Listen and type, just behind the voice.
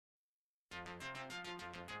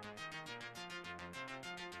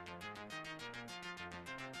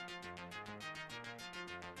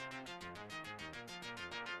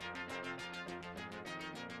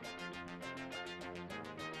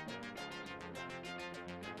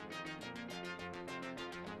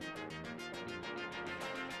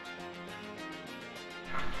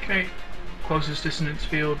Okay, closest dissonance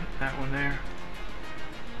field, that one there.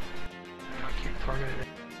 I can't target it.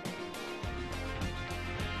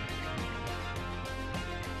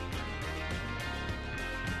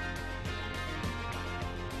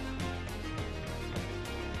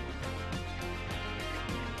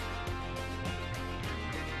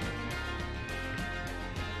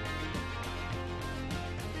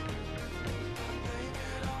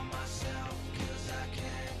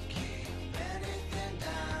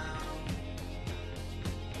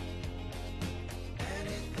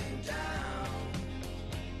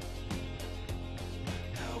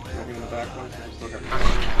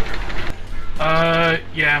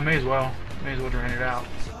 Yeah, may as well. May as well drain it out.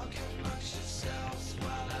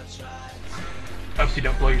 Obviously,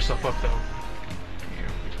 don't blow yourself up, though.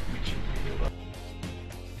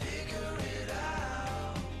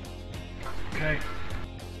 Okay.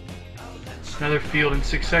 Another field in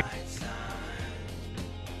 6 seconds.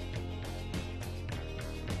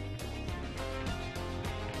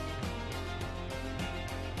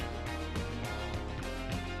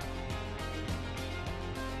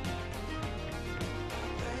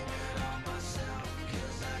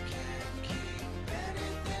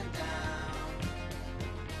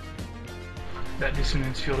 That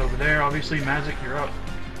dissonance field over there, obviously. Magic, you're up.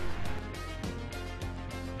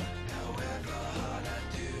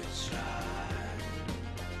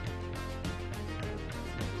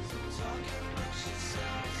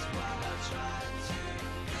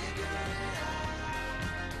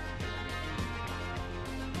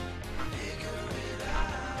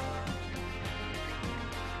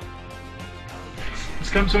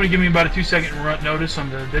 Somebody give me about a 2-second run notice on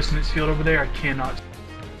the dissonance field over there. I cannot.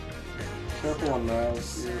 Careful on that.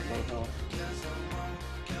 Here,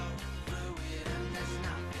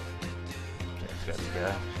 That's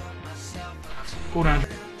good. Cool down.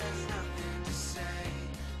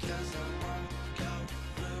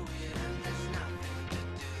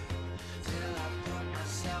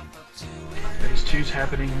 Phase 2's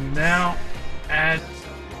happening now. Add.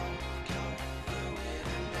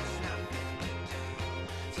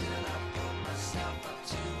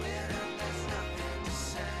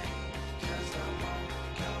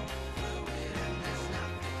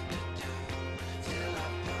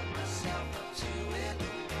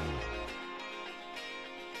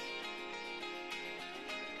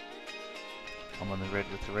 I'm on the red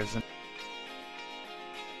with the resin.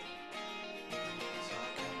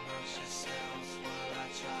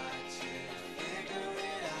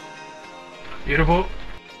 Beautiful.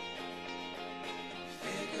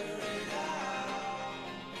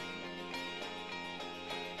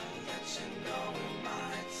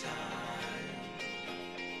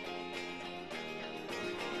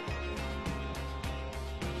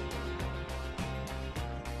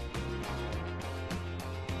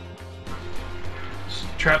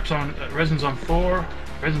 Traps on, resin's on 4,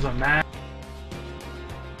 resin's on mat.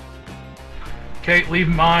 Okay, leave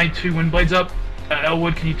my 2 wind blades up.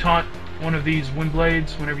 Elwood, can you taunt one of these wind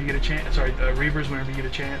blades whenever you get a chance? Sorry, Reavers whenever you get a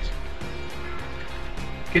chance.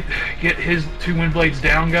 Get his 2 wind blades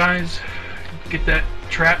down, guys. Get that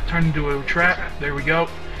trap turned into a trap. There we go.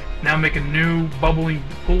 Now make a new bubbling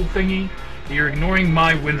pool thingy. You're ignoring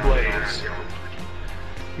my wind blades.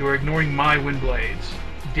 You are ignoring my wind blades.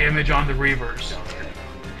 Damage on the Reavers.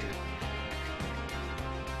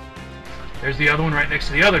 There's the other one right next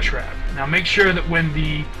to the other trap. Now make sure that when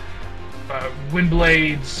the wind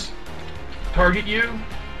blades target you,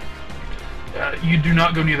 you do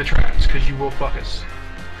not go near the traps, because you will fuck us.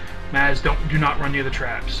 Maz, do not run near the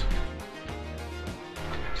traps.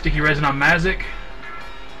 Sticky resin on Mazik.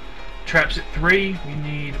 Traps at 3. We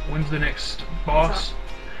need, when's the next boss?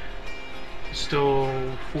 Still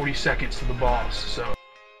 40 seconds to the boss, so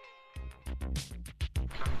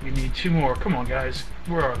we need 2 more. Come on, guys.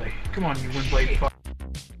 Where are they? Come on, you windblade fuck.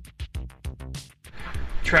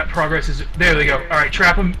 Trap progress is... There they go. Alright,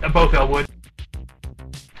 trap them at both, Elwood.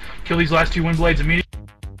 Kill these last 2 windblades immediately.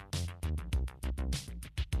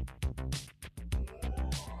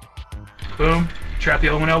 Boom. Trap the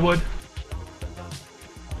other one, Elwood.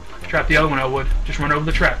 Trap the other one, Elwood. Just run over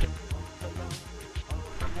the trap.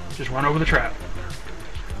 Just run over the trap.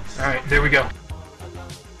 Alright, there we go.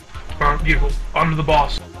 Beautiful. Onto the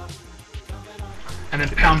boss. And then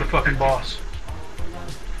pound the fucking boss.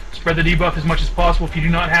 Spread the debuff as much as possible. If you do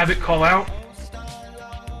not have it, call out.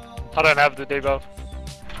 I don't have the debuff.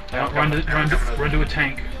 Run to a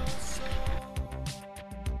tank.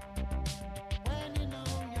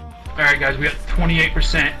 Alright guys, we got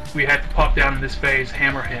 28%. We have to pop down in this phase,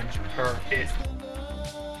 hammer him, or it.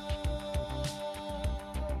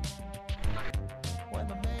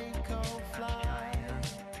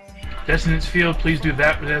 Dissonance field, please do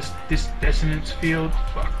that with this dissonance field.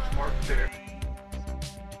 Fuck, mark there.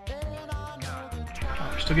 Oh,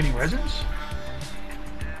 we're still getting resins?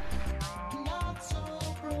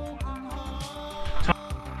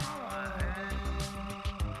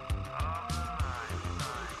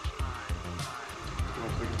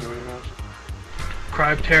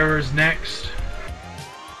 Cry of Terror is next.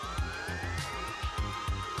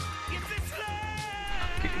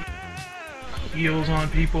 Heals on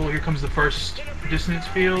people. Here comes the first dissonance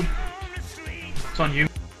field. It's on you.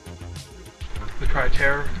 The Cry of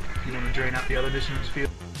Terror. If you want to drain out the other dissonance field.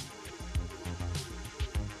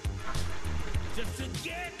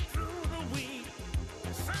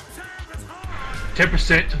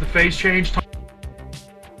 10% to the phase change.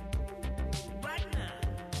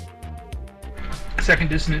 Second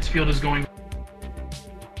dissonance field is going.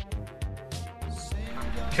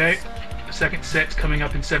 Okay, the second set's coming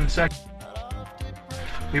up in 7 seconds.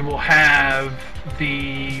 We will have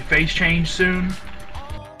the phase change soon.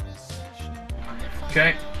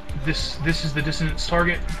 Okay, this is the dissonance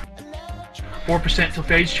target. 4% till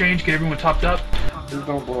phase change. Get everyone topped up. Please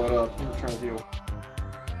don't blow it up. I'm trying to heal.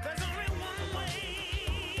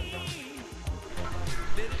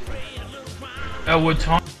 Elwood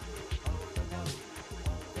taunt.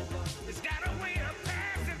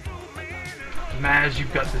 Maz,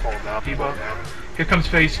 you've got the debuff. Here comes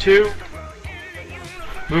phase 2.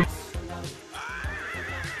 Move.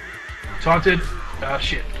 Taunted.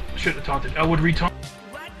 Shit. Shouldn't have taunted. Elwood retaunt.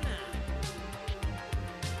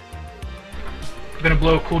 I'm gonna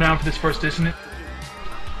blow a cooldown for this first dissonant.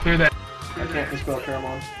 Clear that. I can't dispel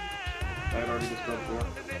Caramon. I had already dispelled before.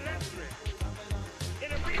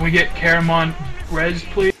 Can we get Caramon res,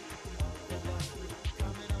 please?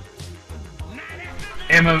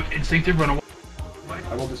 Ammo instinctive, run away.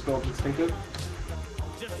 I will dispel Instinctive.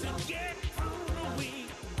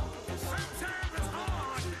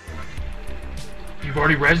 You've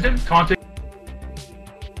already resed him? Taunting.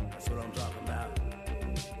 That's what I'm talking about.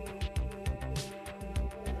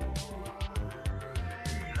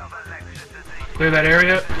 Clear that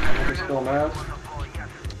area. I will dispel Maz.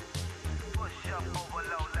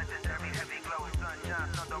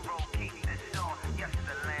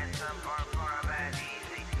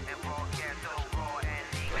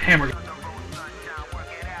 Hammer.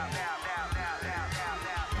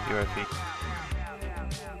 Hero feet.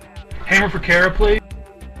 Hammer for Kara, please.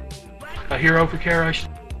 A hero for Kara.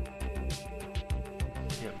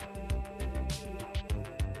 Yep.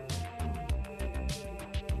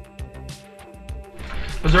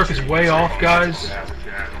 Berserk is way off, guys.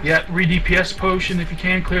 Yeah, re-DPS potion if you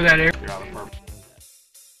can. Clear that area.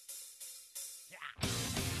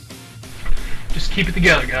 Just keep it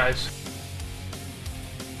together, guys.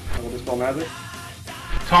 I will dispel Magic.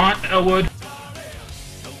 Taunt, Elwood.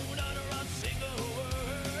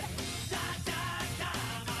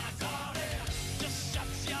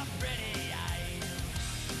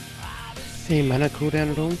 Any mana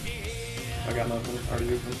cooldown at all? I got nothing. I already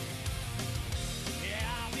used them.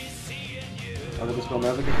 I will dispel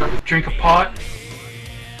Magic again. Drink a pot.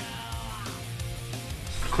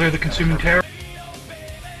 Clear the consuming terror.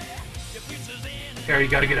 There, you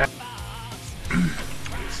gotta get out.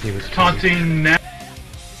 Taunting now.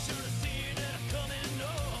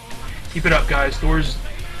 Keep it up, guys. Doors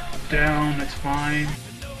down, that's fine.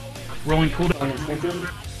 Rolling cooldown.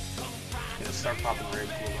 Instinctive. Start popping raid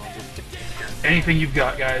cooldowns. Anything you've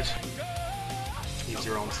got, guys. Use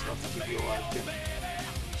your own stuff to keep you alive too.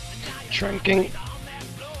 Shrinking.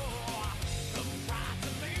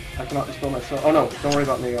 I cannot dispel myself. Oh no, don't worry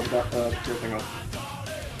about me. I've got the tier thing up.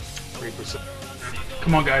 3%.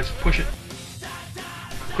 Come on, guys. Push it.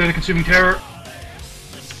 Clear the consuming terror.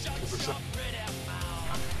 2%.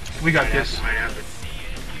 We got this. I have it.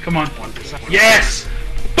 Come on. 1%. Yes!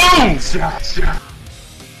 Boom!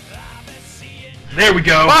 There we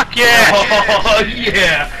go. Fuck yeah! Oh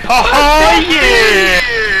yeah! Oh yeah!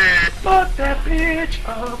 Fuck that bitch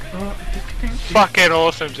up. Fucking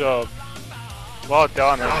awesome job. Well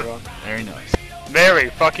done, everyone. Very nice. Merry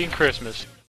fucking Christmas.